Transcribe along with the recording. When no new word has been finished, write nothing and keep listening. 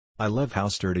I love how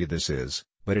sturdy this is,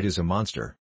 but it is a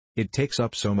monster. It takes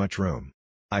up so much room.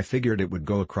 I figured it would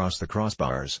go across the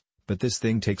crossbars, but this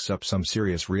thing takes up some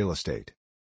serious real estate.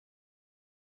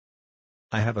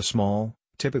 I have a small,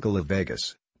 typical of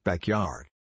Vegas, backyard.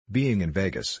 Being in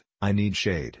Vegas, I need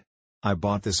shade. I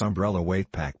bought this umbrella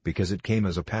weight pack because it came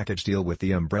as a package deal with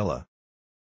the umbrella.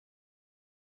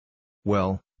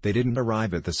 Well, they didn't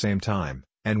arrive at the same time,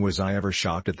 and was I ever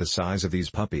shocked at the size of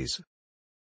these puppies.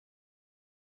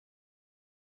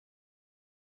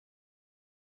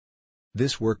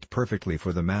 This worked perfectly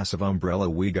for the massive umbrella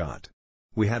we got.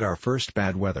 We had our first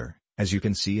bad weather, as you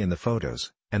can see in the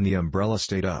photos, and the umbrella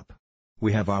stayed up.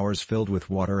 We have ours filled with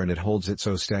water and it holds it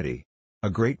so steady. A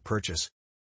great purchase.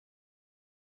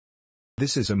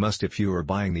 This is a must if you are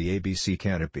buying the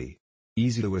ABCCANOPY.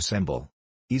 Easy to assemble.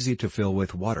 Easy to fill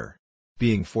with water.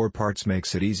 Being 4 parts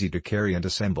makes it easy to carry and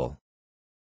assemble.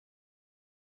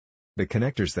 The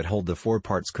connectors that hold the 4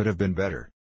 parts could have been better.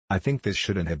 I think this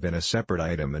shouldn't have been a separate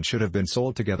item and should have been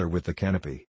sold together with the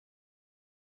canopy.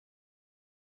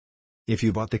 If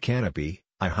you bought the canopy,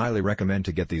 I highly recommend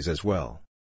to get these as well.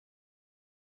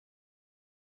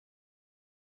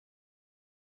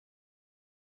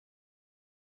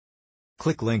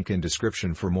 Click link in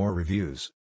description for more reviews.